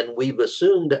 And we've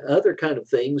assumed other kind of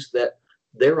things that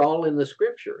they're all in the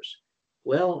scriptures.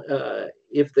 Well,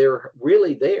 if they're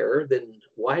really there, then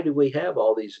why do we have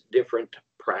all these different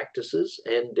practices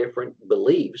and different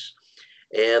beliefs?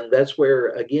 And that's where,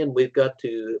 again, we've got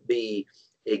to be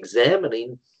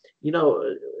examining, you know,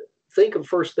 think of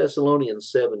First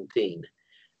Thessalonians 17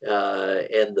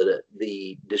 and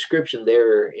the description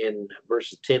there in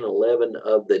verses 10 and 11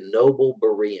 of the noble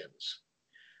Bereans.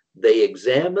 They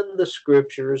examined the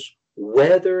scriptures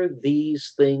whether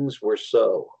these things were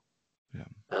so.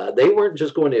 Yeah. They weren't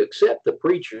just going to accept the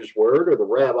preacher's word or the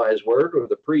rabbi's word or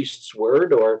the priest's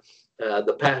word or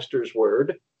the pastor's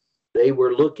word. They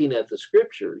were looking at the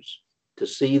scriptures to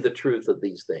see the truth of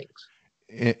these things.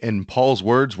 And Paul's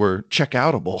words were check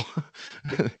outable.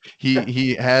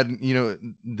 He had,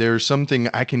 there's something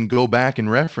I can go back and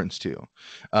reference to.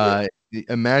 Yeah.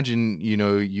 Imagine,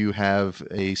 you have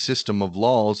a system of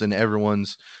laws and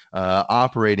everyone's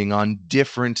operating on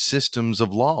different systems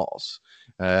of laws.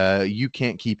 You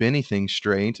can't keep anything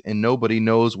straight, and nobody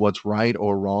knows what's right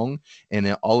or wrong,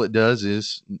 and all it does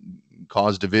is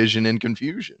cause division and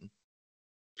confusion.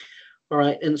 All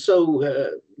right. And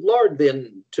so Lard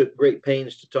then took great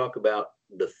pains to talk about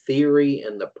the theory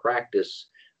and the practice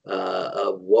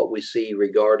of what we see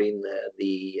regarding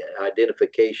the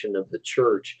identification of the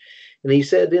church. And he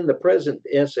said in the present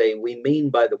essay, we mean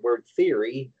by the word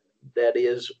theory, that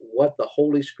is what the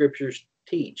Holy Scriptures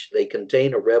teach. They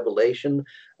contain a revelation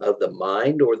of the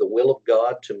mind or the will of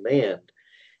God to man.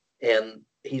 And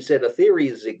he said a theory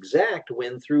is exact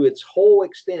when through its whole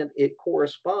extent it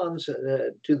corresponds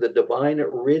to the divine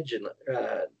original.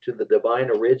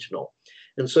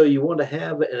 And so you want to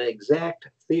have an exact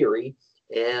theory.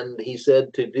 And he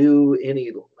said to do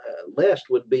any less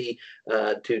would be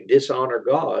to dishonor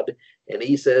God. And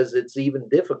he says it's even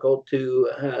difficult to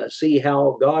see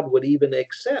how God would even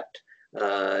accept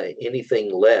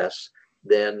anything less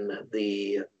than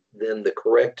the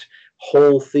correct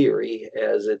whole theory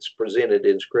as it's presented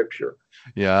in Scripture.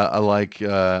 Yeah,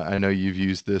 I know you've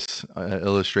used this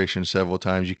illustration several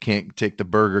times. You can't take the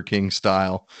Burger King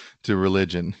style to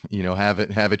religion. Have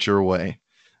it your way.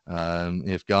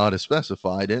 If God has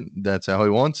specified it, that's how he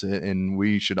wants it, and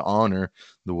we should honor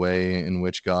the way in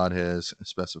which God has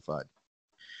specified.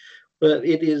 But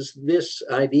it is this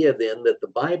idea then that the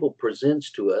Bible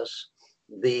presents to us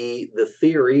the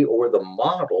theory or the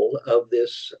model of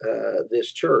this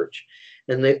church.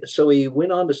 And so he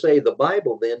went on to say the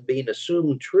Bible then being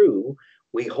assumed true,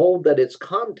 we hold that its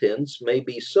contents may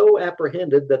be so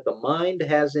apprehended that the mind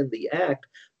has in the act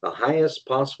the highest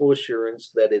possible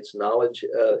assurance that its knowledge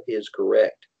is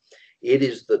correct. It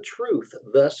is the truth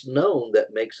thus known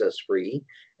that makes us free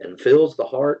and fills the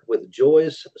heart with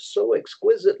joys so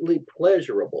exquisitely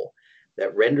pleasurable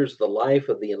that renders the life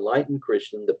of the enlightened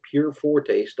Christian the pure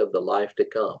foretaste of the life to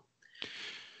come.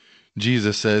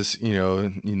 Jesus says,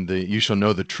 you shall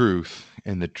know the truth,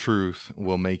 and the truth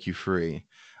will make you free.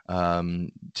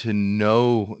 to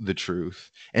know the truth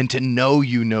and to know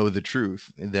you know the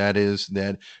truth. That is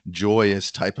that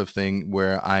joyous type of thing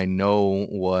where I know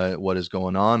what is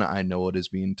going on, I know what is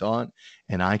being taught,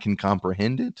 and I can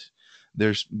comprehend it.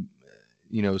 There's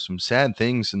some sad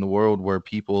things in the world where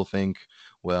people think,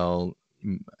 well,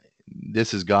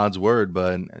 this is God's word,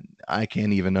 but I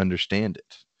can't even understand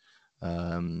it.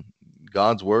 Um,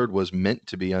 God's word was meant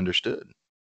to be understood.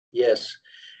 Yes.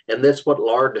 And that's what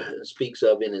Lard speaks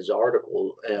of in his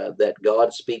article, that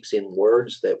God speaks in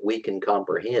words that we can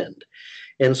comprehend.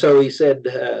 And so he said,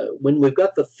 when we've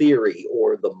got the theory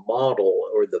or the model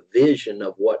or the vision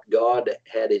of what God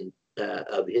had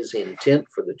of his intent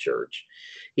for the church,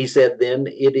 he said, then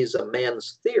it is a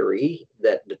man's theory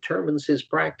that determines his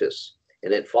practice.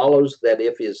 And it follows that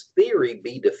if his theory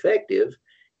be defective,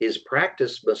 his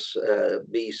practice must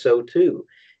be so too.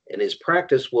 And his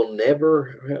practice will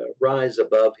never rise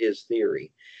above his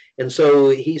theory. And so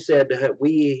he said,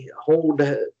 we hold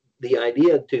the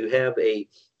idea to have a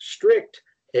strict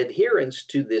adherence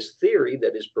to this theory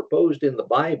that is proposed in the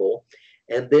Bible,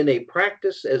 and then a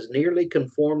practice as nearly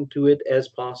conformed to it as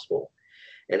possible.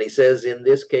 And he says, in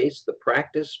this case, the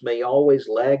practice may always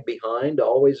lag behind,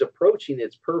 always approaching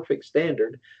its perfect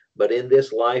standard, but in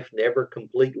this life, never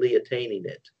completely attaining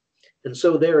it. And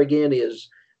so there again is,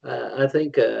 I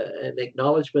think, an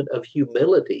acknowledgement of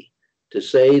humility to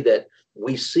say that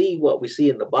we see what we see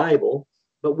in the Bible,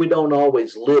 but we don't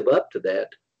always live up to that.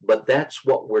 But that's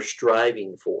what we're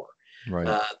striving for.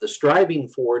 Right. The striving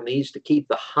for needs to keep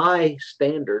the high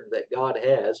standard that God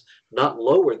has, not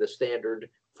lower the standard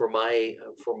for my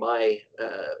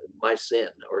sin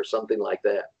or something like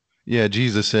that. Yeah,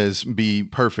 Jesus says, "Be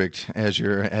perfect as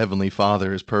your heavenly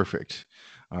Father is perfect."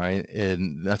 All right,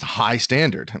 and that's a high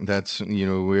standard. That's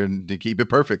we're to keep it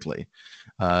perfectly,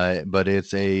 but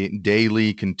it's a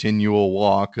daily, continual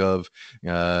walk of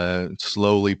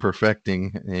slowly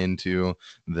perfecting into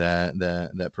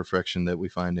that perfection that we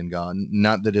find in God.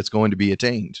 Not that it's going to be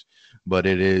attained, but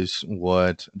it is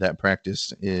what that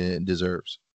practice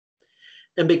deserves.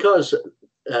 And because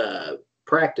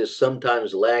practice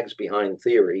sometimes lags behind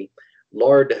theory,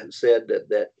 Lard said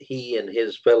that he and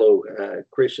his fellow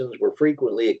Christians were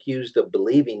frequently accused of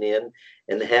believing in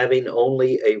and having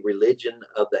only a religion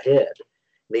of the head.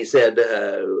 And he said,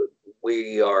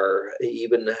 we are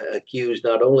even accused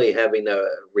not only having a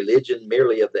religion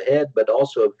merely of the head, but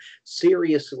also of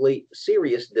serious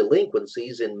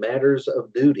delinquencies in matters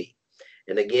of duty.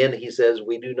 And again, he says,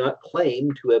 we do not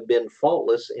claim to have been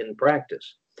faultless in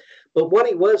practice. But what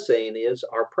he was saying is,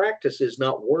 our practice is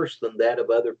not worse than that of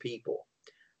other people.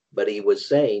 But he was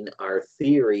saying our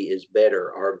theory is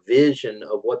better. Our vision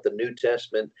of what the New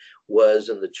Testament was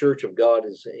and the Church of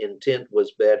God's intent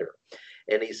was better.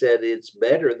 And he said it's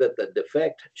better that the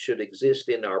defect should exist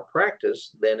in our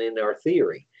practice than in our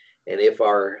theory. And if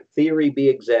our theory be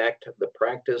exact, the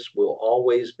practice will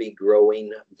always be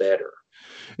growing better.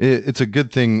 It's a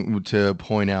good thing to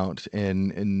point out,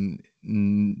 and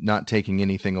not taking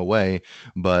anything away,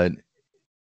 but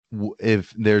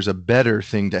if there's a better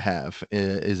thing to have,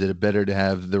 is it better to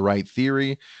have the right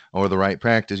theory or the right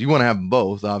practice? You want to have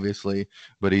both, obviously,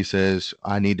 but he says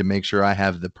I need to make sure I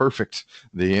have the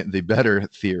better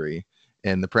theory,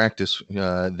 and the practice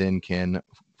then can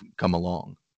come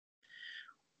along.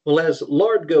 Well, as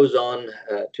Lard goes on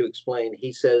to explain,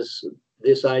 he says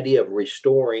this idea of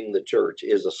restoring the church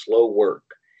is a slow work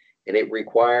and it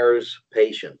requires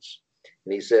patience.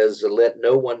 And he says, let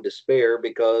no one despair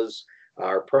because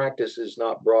our practice is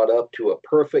not brought up to a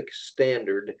perfect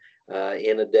standard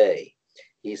in a day.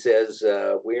 He says,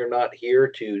 we're not here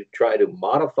to try to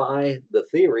modify the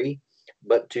theory,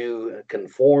 but to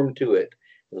conform to it.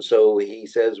 And so he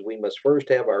says we must first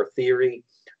have our theory,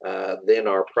 then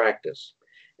our practice.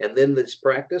 And then this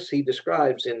practice he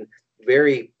describes in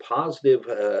very positive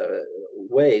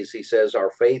ways. He says our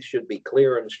faith should be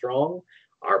clear and strong,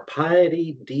 our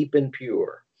piety deep and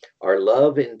pure, our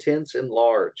love intense and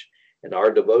large, and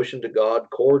our devotion to God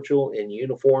cordial and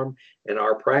uniform, and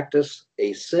our practice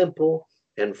a simple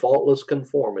and faultless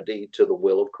conformity to the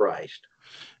will of Christ.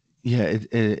 Yeah,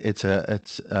 it's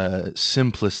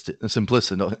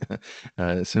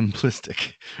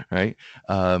simplistic, right?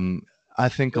 I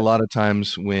think a lot of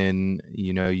times when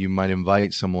you might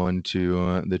invite someone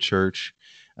to the church,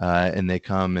 and they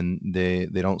come and they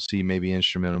don't see maybe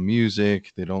instrumental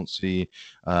music, they don't see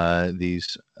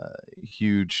these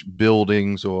huge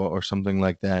buildings or something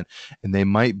like that, and they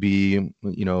might be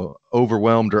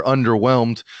overwhelmed or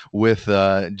underwhelmed with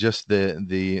just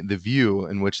the view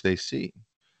in which they see.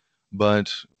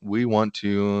 but we want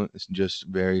to just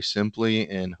very simply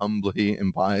and humbly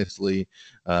and piously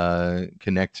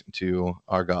connect to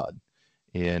our God.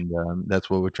 And that's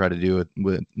what we try to do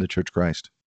with the Church of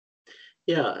Christ.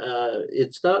 Yeah,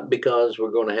 it's not because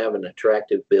we're going to have an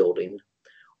attractive building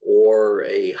or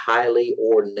a highly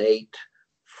ornate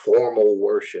formal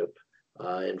worship.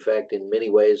 In fact, in many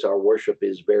ways, our worship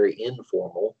is very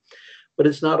informal, but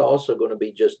it's not also going to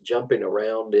be just jumping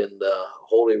around in the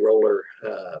holy roller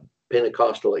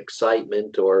Pentecostal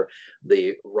excitement or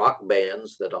the rock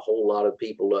bands that a whole lot of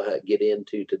people get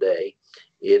into today.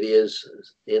 It is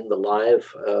in the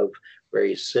life of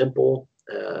very simple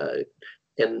and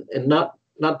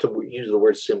not to use the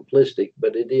word simplistic,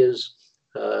 but it is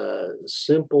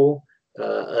simple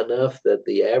enough that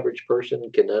the average person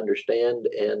can understand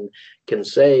and can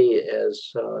say,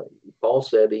 as Paul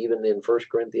said, even in 1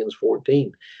 Corinthians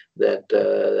 14, that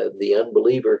the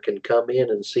unbeliever can come in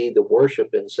and see the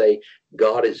worship and say,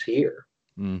 God is here.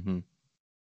 Mm-hmm.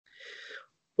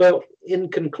 Well, in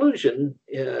conclusion,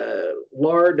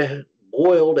 Lard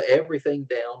boiled everything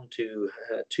down to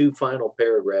two final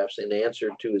paragraphs in answer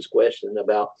to his question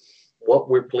about what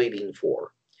we're pleading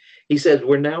for. He says,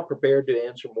 we're now prepared to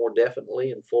answer more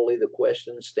definitely and fully the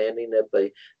questions standing at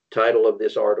the title of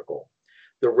this article.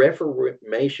 The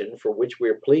Reformation for which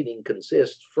we're pleading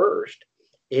consists first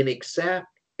in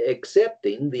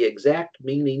accepting the exact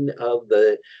meaning of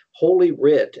the Holy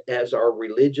Writ as our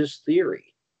religious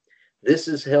theory. This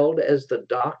is held as the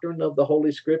doctrine of the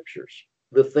Holy Scriptures,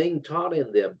 the thing taught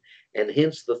in them, and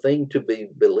hence the thing to be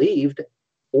believed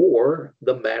or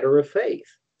the matter of faith.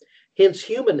 Hence,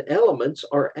 human elements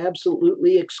are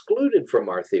absolutely excluded from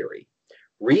our theory.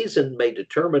 Reason may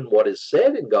determine what is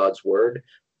said in God's word,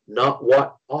 not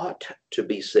what ought to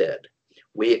be said.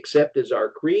 We accept as our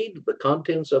creed the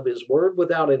contents of his word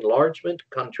without enlargement,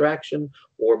 contraction,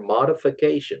 or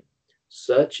modification.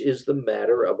 Such is the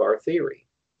matter of our theory.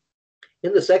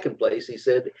 In the second place, he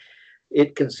said,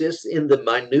 it consists in the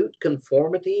minute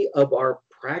conformity of our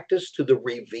practice to the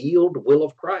revealed will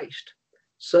of Christ.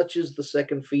 Such is the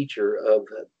second feature of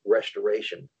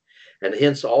restoration. And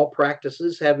hence, all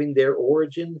practices having their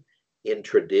origin in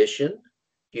tradition,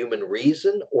 human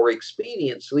reason, or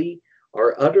expediency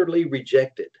are utterly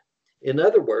rejected. In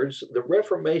other words, the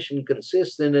Reformation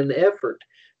consists in an effort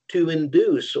to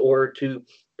induce or to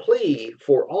plea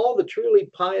for all the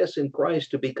truly pious in Christ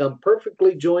to become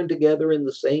perfectly joined together in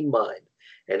the same mind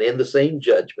and in the same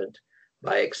judgment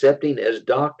by accepting as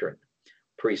doctrine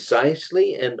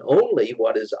precisely and only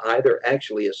what is either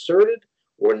actually asserted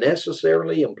or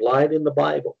necessarily implied in the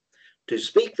Bible. To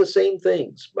speak the same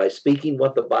things by speaking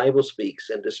what the Bible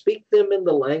speaks, and to speak them in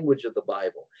the language of the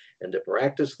Bible, and to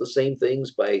practice the same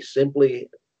things by simply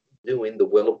doing the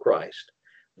will of Christ.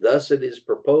 Thus, it is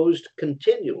proposed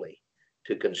continually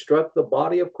to construct the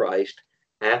body of Christ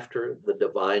after the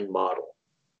divine model.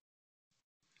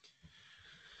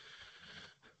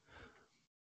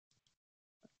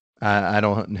 I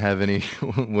don't have any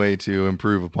way to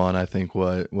improve upon, I think,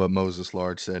 what Moses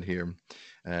Lard said here.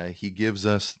 He gives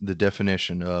us the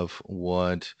definition of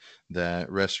what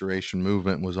that restoration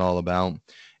movement was all about.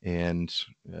 And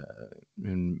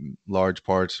in large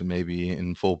parts, and maybe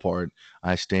in full part,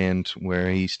 I stand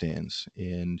where he stands.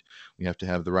 And we have to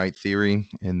have the right theory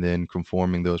and then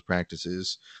conforming those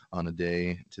practices on a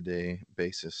day to day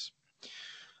basis.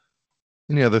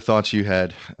 Any other thoughts you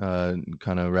had,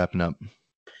 kind of wrapping up?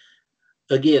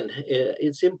 Again,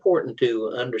 it's important to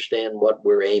understand what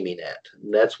we're aiming at.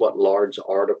 And that's what Lard's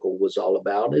article was all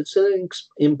about. It's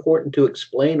important to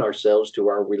explain ourselves to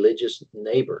our religious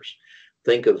neighbors.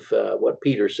 Think of what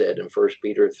Peter said in 1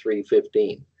 Peter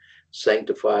 3:15.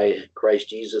 Sanctify Christ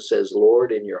Jesus as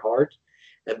Lord in your heart,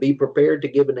 and be prepared to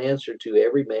give an answer to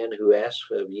every man who asks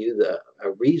of you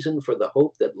a reason for the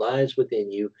hope that lies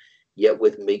within you, yet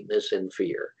with meekness and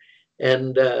fear.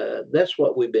 And that's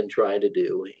what we've been trying to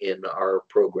do in our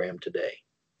program today.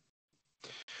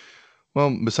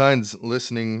 Well, besides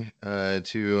listening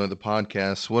to the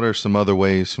podcast, what are some other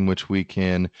ways in which we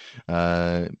can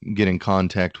get in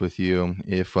contact with you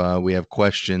if we have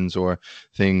questions or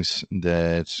things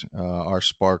that are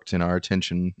sparked in our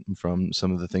attention from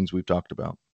some of the things we've talked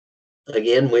about?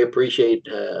 Again, we appreciate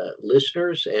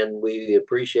listeners and we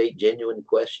appreciate genuine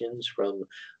questions from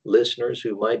listeners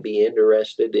who might be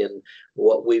interested in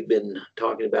what we've been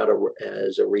talking about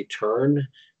as a return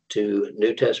to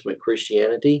New Testament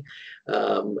Christianity.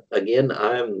 Again,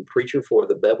 I'm preacher for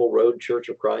the Bevel Road Church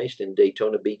of Christ in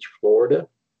Daytona Beach, Florida.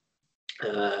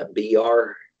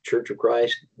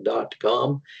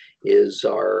 brchurchofchrist.com is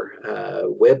our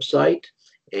website.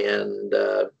 And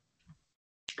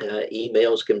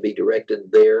Emails can be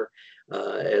directed there,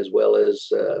 as well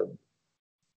as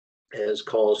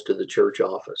calls to the church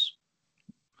office.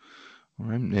 All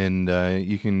right. And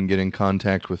you can get in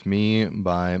contact with me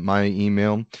by my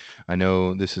email. I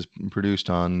know this is produced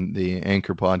on the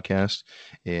Anchor podcast,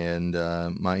 and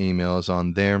my email is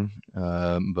on there.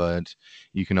 But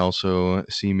you can also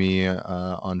see me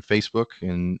on Facebook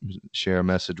and share a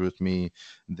message with me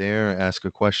there, ask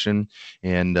a question.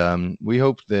 And we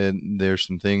hope that there's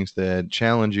some things that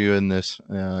challenge you in this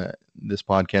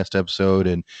podcast episode.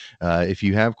 And if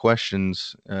you have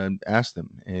questions, ask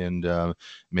them. And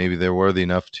maybe they're worthy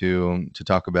enough to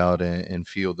talk about and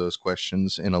field those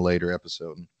questions in a later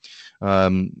episode.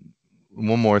 Um,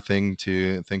 one more thing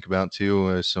to think about too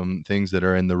are some things that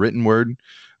are in the written word.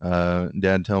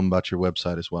 Dad, tell them about your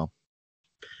website as well.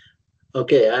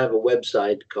 Okay, I have a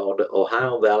website called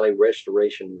Ohio Valley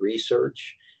Restoration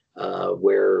Research,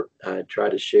 where I try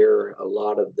to share a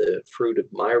lot of the fruit of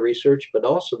my research, but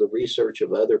also the research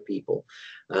of other people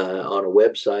on a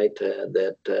website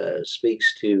that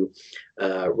speaks to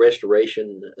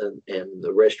restoration and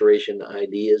the restoration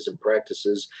ideas and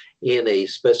practices in a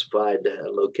specified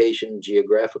location,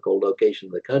 geographical location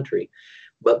of the country.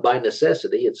 But by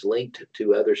necessity, it's linked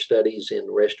to other studies in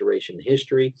restoration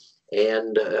history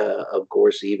and of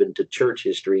course even to church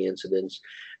history incidents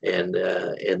and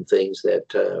things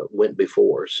that went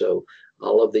before. So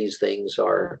all of these things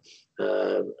are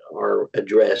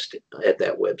addressed at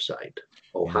that website,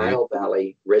 Yeah, we Ohio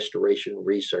Valley Restoration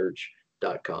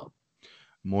Research.com.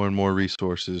 more and more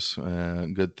resources,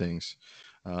 good things.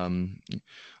 Um,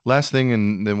 Last thing,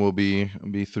 and then we'll be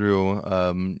through.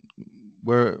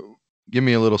 Where Give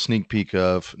me a little sneak peek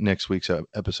of next week's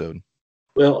episode.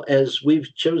 Well, as we've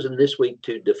chosen this week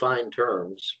to define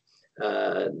terms,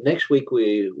 next week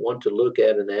we want to look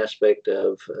at an aspect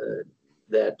of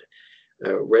that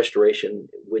restoration,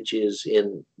 which is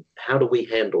in how do we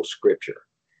handle Scripture.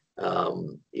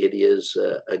 It is,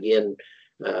 again,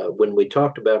 when we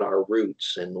talked about our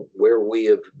roots and where we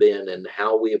have been and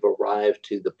how we have arrived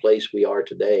to the place we are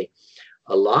today,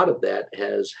 a lot of that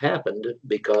has happened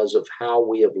because of how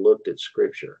we have looked at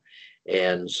Scripture.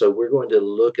 And so we're going to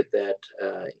look at that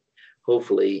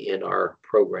hopefully in our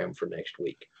program for next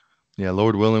week. Yeah,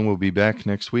 Lord willing, we'll be back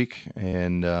next week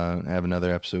and have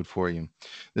another episode for you.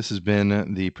 This has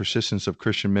been the Persistence of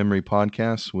Christian Memory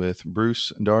podcast with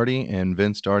Bruce Darty and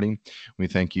Vince Darty. We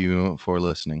thank you for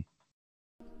listening.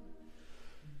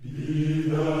 Be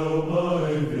thou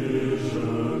my